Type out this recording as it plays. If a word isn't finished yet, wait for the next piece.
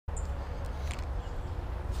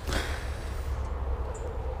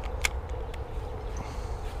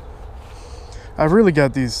I've really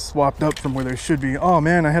got these swapped up from where they should be. Oh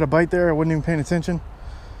man, I had a bite there. I wasn't even paying attention.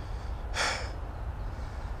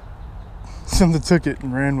 Something took it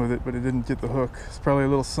and ran with it, but it didn't get the hook. It's probably a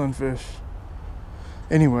little sunfish.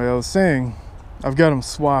 Anyway, I was saying, I've got them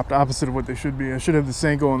swapped opposite of what they should be. I should have the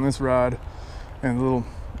Senko on this rod and the little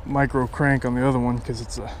micro crank on the other one, because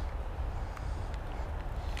it's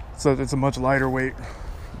a much lighter weight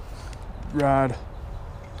rod.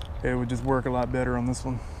 It would just work a lot better on this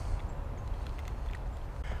one.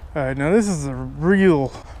 All right, now this is a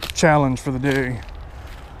real challenge for the day.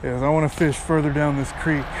 Is I want to fish further down this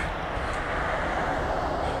creek.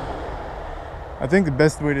 I think the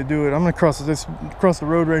best way to do it, I'm gonna cross the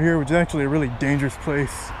road right here, which is actually a really dangerous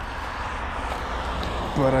place.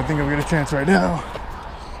 But I think I'll get a chance right now.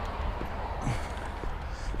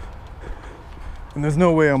 And there's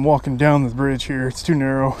no way I'm walking down this bridge here. It's too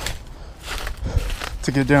narrow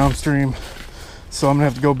to get downstream. So I'm gonna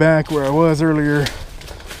have to go back where I was earlier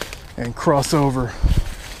and cross over.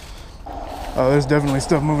 There's definitely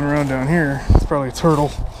stuff moving around down here. It's probably a turtle.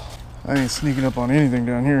 I ain't sneaking up on anything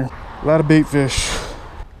down here. A lot of bait fish.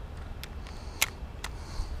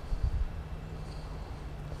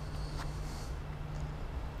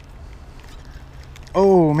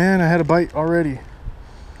 Oh man, I had a bite already.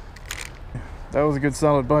 That was a good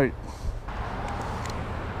solid bite.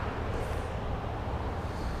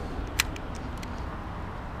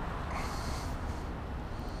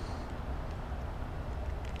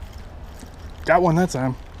 Got one that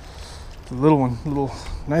time. It's a little one,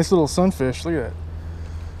 nice little sunfish. Look at that.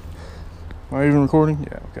 Am I even recording?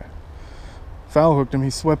 Yeah, okay. Foul hooked him, he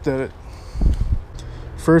swept at it.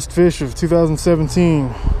 First fish of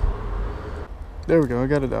 2017. There we go, I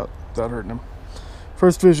got it out without hurting him.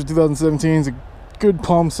 First fish of 2017 is a good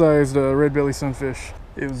palm-sized red belly sunfish.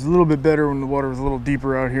 It was a little bit better when the water was a little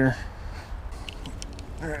deeper out here.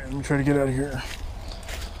 All right, let me try to get out of here.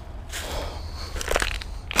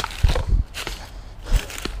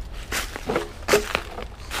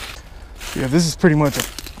 Yeah, this is pretty much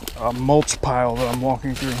a mulch pile that I'm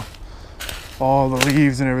walking through. All the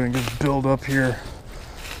leaves and everything just build up here.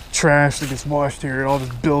 Trash that gets washed here, it all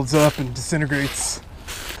just builds up and disintegrates.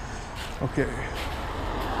 Okay.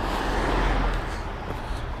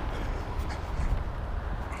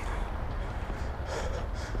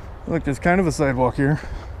 Look, there's kind of a sidewalk here.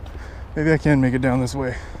 Maybe I can make it down this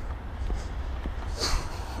way.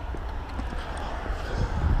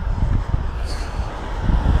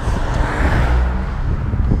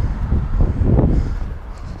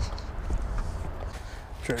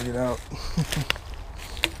 Try to get out.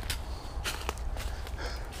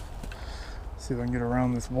 See if I can get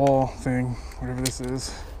around this wall thing, whatever this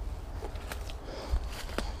is.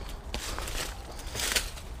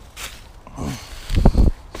 I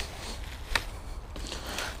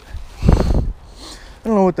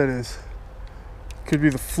don't know what that is. Could be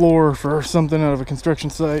the floor for something out of a construction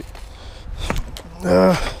site.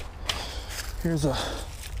 Here's a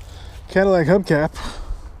Cadillac hubcap.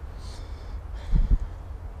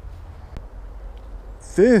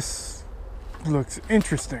 This looks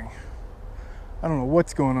interesting. I don't know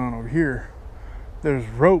what's going on over here. There's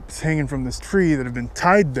ropes hanging from this tree that have been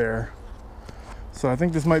tied there. So I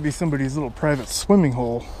think this might be somebody's little private swimming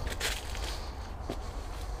hole.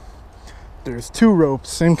 There's two ropes,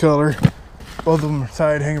 same color. Both of them are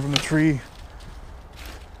tied, hanging from the tree.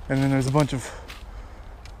 And then there's a bunch of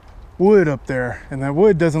wood up there. And that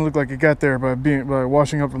wood doesn't look like it got there by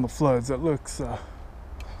washing up from the floods. That looks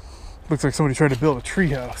like somebody tried to build a tree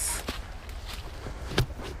house.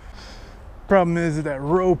 Problem is that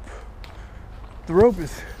rope, the rope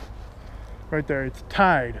is right there, it's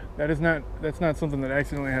tied. That's not something that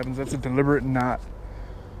accidentally happens, that's a deliberate knot.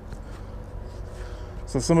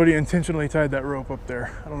 So somebody intentionally tied that rope up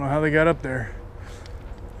there. I don't know how they got up there.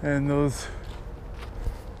 And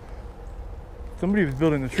somebody was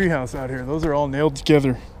building the tree house out here. Those are all nailed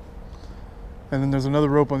together. And then there's another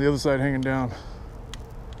rope on the other side hanging down.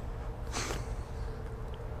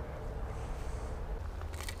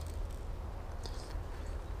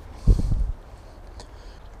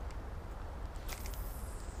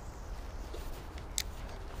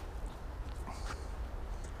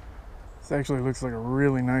 This actually looks like a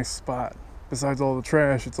really nice spot. Besides all the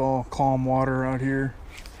trash, it's all calm water out here.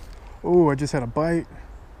 Oh, I just had a bite.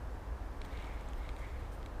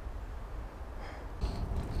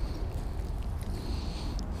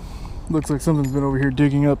 Looks like something's been over here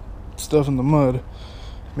digging up stuff in the mud.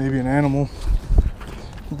 Maybe an animal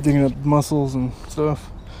digging up mussels and stuff.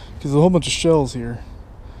 Because there's a whole bunch of shells here.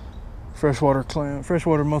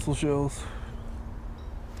 Freshwater mussel shells.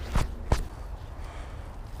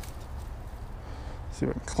 See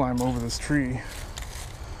if I can climb over this tree.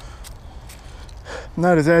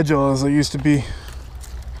 Not as agile as I used to be.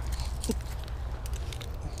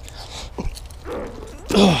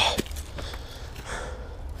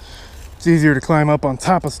 It's easier to climb up on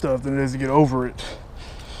top of stuff than it is to get over it.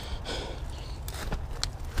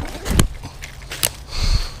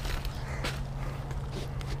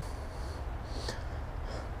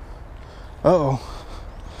 Uh-oh.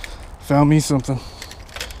 Found me something.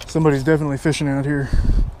 Somebody's definitely fishing out here.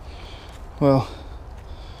 Well,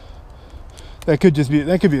 that could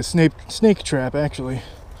be a snake trap, actually.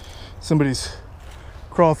 Somebody's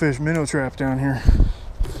crawfish minnow trap down here.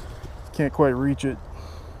 Can't quite reach it.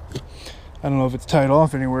 I don't know if it's tied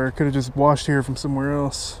off anywhere. It could have just washed here from somewhere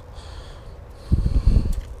else.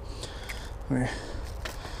 Let me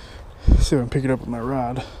see if I can pick it up with my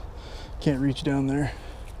rod. Can't reach down there.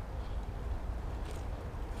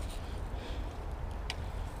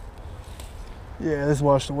 Yeah, this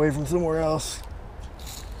washed away from somewhere else.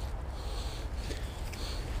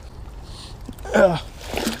 Well,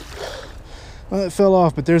 it fell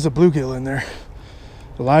off, but there's a bluegill in there.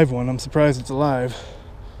 A live one. I'm surprised it's alive.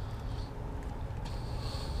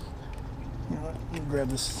 You know what? Let me grab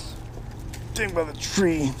this thing by the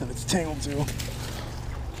tree that it's tangled to.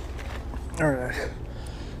 All right.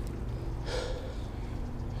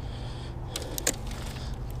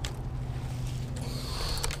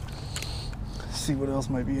 See what else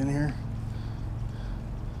might be in here.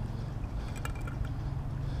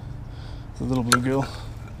 It's a little bluegill.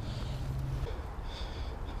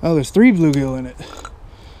 Oh, there's 3 bluegill in it.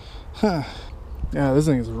 Huh. Yeah, this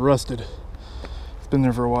thing is rusted. It's been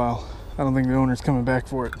there for a while. I don't think the owner's coming back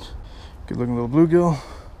for it. Good looking little bluegill.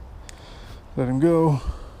 Let him go.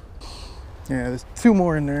 Yeah, there's 2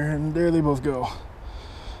 more in there, and there they both go.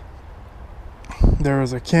 There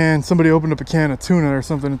was a can. Somebody opened up a can of tuna or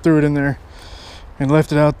something and threw it in there and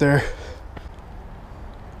left it out there.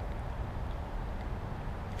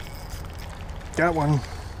 Got one.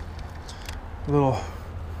 A little,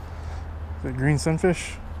 is it green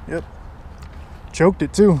sunfish? Yep. Choked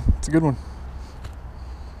it too. It's a good one.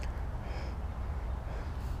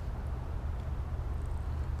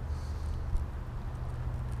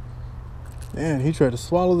 Man, he tried to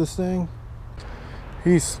swallow this thing.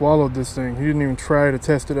 He swallowed this thing. He didn't even try to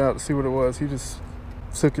test it out to see what it was. He just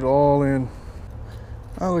took it all in.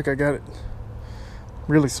 Oh, look, I got it.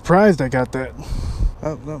 Really surprised I got that.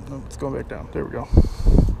 Oh, no, it's going back down. There we go.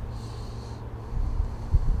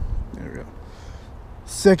 There we go.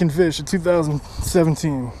 Second fish of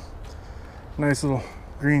 2017. Nice little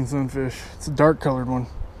green sunfish. It's a dark colored one.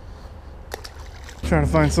 Trying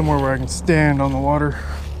to find somewhere where I can stand on the water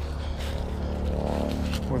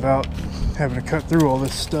without having to cut through all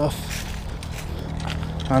this stuff.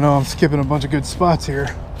 I know I'm skipping a bunch of good spots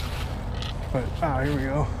here, but here we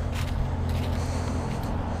go.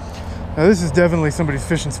 Now this is definitely somebody's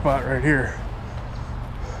fishing spot right here.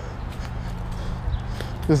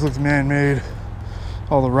 This looks man-made.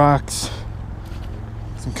 All the rocks,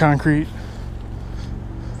 some concrete,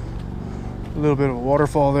 a little bit of a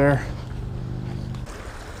waterfall there.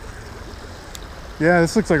 Yeah,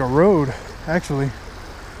 this looks like a road, actually.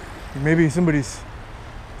 Maybe somebody's,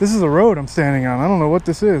 this is a road I'm standing on. I don't know what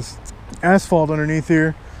this is. Asphalt underneath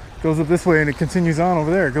here, goes up this way and it continues on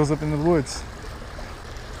over there. It goes up into the woods.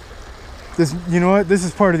 This, you know what? This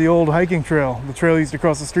is part of the old hiking trail. The trail used to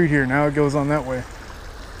cross the street here. Now it goes on that way.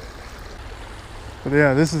 But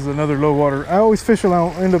yeah, this is another low water. I always fish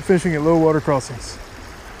around, end up fishing at low water crossings.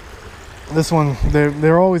 This one,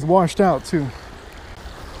 they're always washed out too.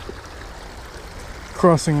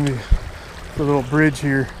 Crossing the little bridge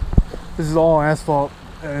here. This is all asphalt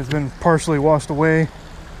and it's been partially washed away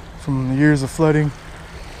from the years of flooding.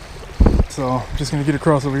 So I'm just gonna get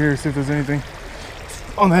across over here, see if there's anything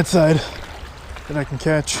on that side that I can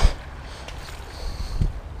catch.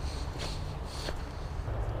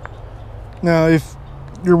 Now, if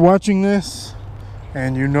you're watching this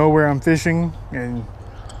and you know where I'm fishing and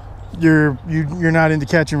you're not into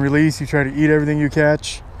catch and release, you try to eat everything you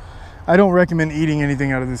catch, I don't recommend eating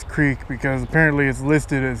anything out of this creek because apparently it's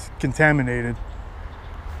listed as contaminated.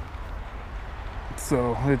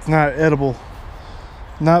 So it's not edible.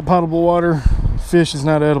 Not potable water. Fish is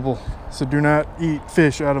not edible. So do not eat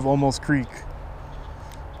fish out of Almost Creek.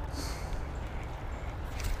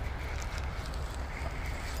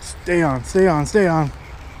 Stay on, stay on, stay on.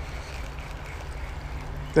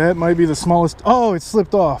 That might be the smallest. Oh, it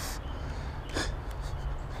slipped off.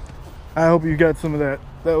 I hope you got some of that.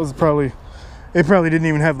 That was probably, it probably didn't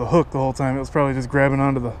even have the hook the whole time. It was probably just grabbing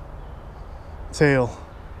onto the tail.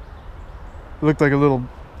 It looked like a little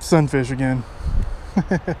sunfish again.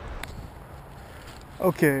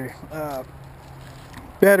 Okay,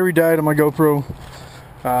 battery died on my GoPro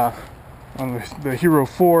on the Hero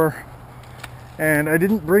 4, and I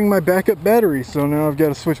didn't bring my backup battery, so now I've got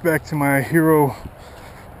to switch back to my Hero.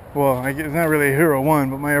 Well, it's not really a Hero 1,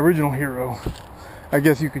 but my original Hero. I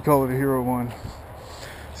guess you could call it a Hero 1.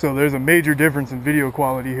 So there's a major difference in video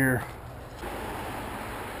quality here.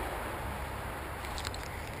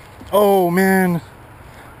 Oh man,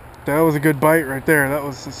 that was a good bite right there. That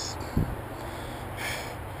was just...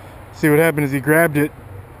 See, what happened is he grabbed it,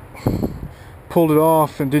 pulled it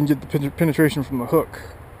off, and didn't get the penetration from the hook.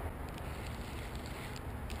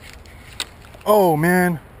 Oh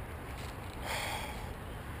man,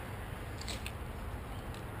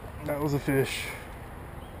 that was a fish.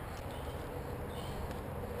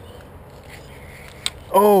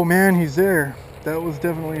 Oh man, he's there. That was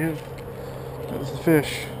definitely his. That was the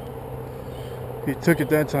fish. He took it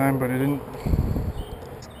that time, but it didn't.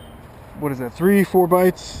 What is that? 3-4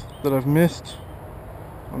 bites that I've missed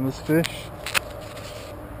on this fish.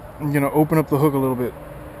 I'm gonna open up the hook a little bit.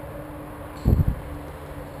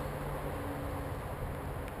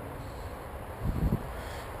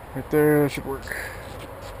 Right there, that should work.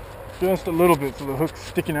 Just a little bit so the hook's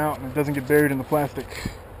sticking out and it doesn't get buried in the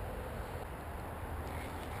plastic.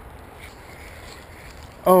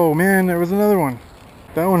 Oh man, there was another one.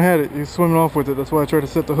 That one had it. He was swimming off with it. That's why I tried to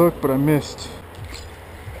set the hook, but I missed.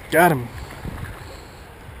 Got him.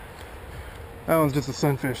 That one's just a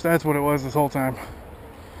sunfish. That's what it was this whole time.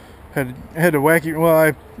 Had to wacky. Well,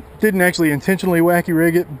 I didn't actually intentionally wacky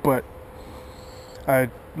rig it, but I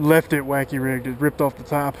left it wacky rigged. It ripped off the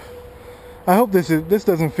top. I hope this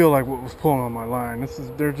doesn't feel like what was pulling on my line.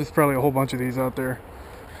 There's just probably a whole bunch of these out there.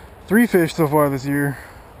 3 fish so far this year.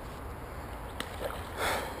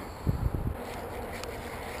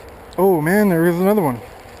 Oh man, there is another one.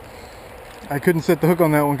 I couldn't set the hook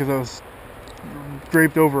on that one because I was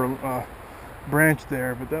draped over a branch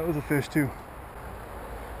there, but that was a fish too.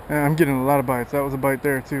 Yeah, I'm getting a lot of bites. That was a bite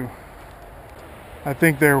there too. I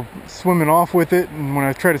think they're swimming off with it, and when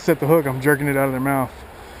I try to set the hook, I'm jerking it out of their mouth.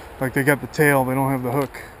 Like they got the tail, they don't have the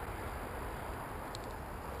hook.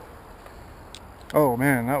 Oh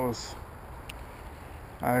man, that was...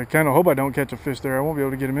 I kind of hope I don't catch a fish there. I won't be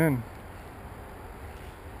able to get him in.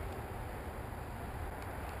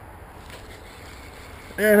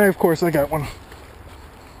 And of course I got one.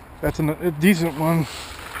 That's a decent one,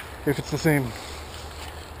 if it's the same.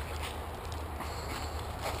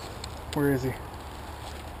 Where is he?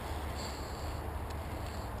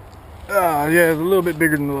 Ah, yeah, it's a little bit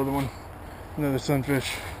bigger than the other one. Another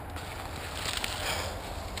sunfish.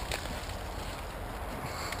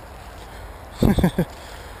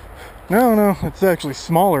 No, it's actually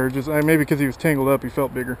smaller. Just maybe because he was tangled up, he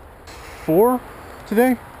felt bigger. 4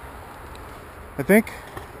 today, I think.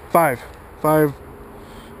 5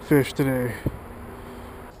 fish today.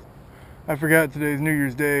 I forgot today's New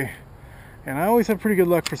Year's Day, and I always have pretty good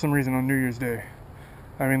luck for some reason on New Year's Day.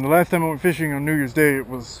 I mean, the last time I went fishing on New Year's Day, it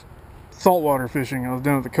was saltwater fishing. I was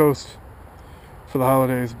down at the coast for the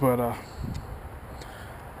holidays, but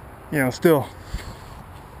you know, still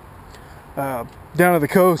down at the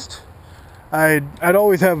coast, I'd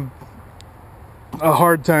always have a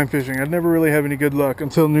hard time fishing. I'd never really have any good luck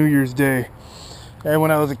until New Year's Day. And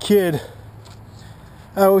when I was a kid,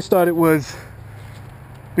 I always thought it was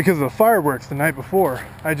because of the fireworks the night before.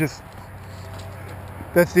 That's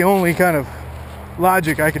the only kind of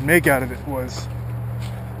logic I could make out of it, was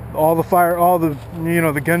all the you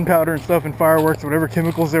know, the gunpowder and stuff and fireworks, whatever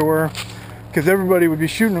chemicals there were, because everybody would be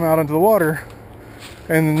shooting them out into the water,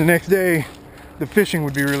 and then the next day the fishing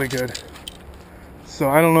would be really good.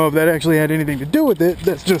 So I don't know if that actually had anything to do with it.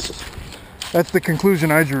 That's the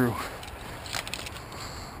conclusion I drew.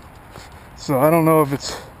 So I don't know if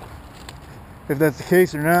that's the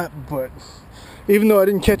case or not, but even though I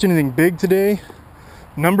didn't catch anything big today,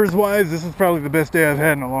 numbers wise, this is probably the best day I've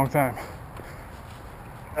had in a long time.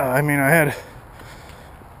 I mean, I had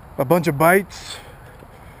a bunch of bites.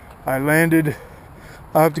 I landed,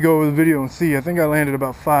 I'll have to go over the video and see. I think I landed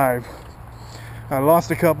about 5. I lost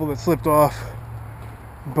a couple that slipped off,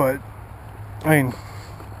 but I mean,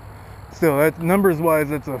 still, that numbers wise,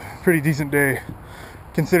 that's a pretty decent day,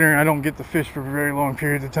 considering I don't get to fish for very long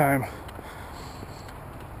periods of time.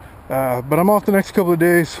 But I'm off the next couple of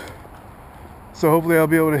days, so hopefully I'll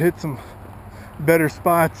be able to hit some better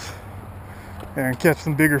spots and catch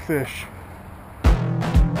some bigger fish.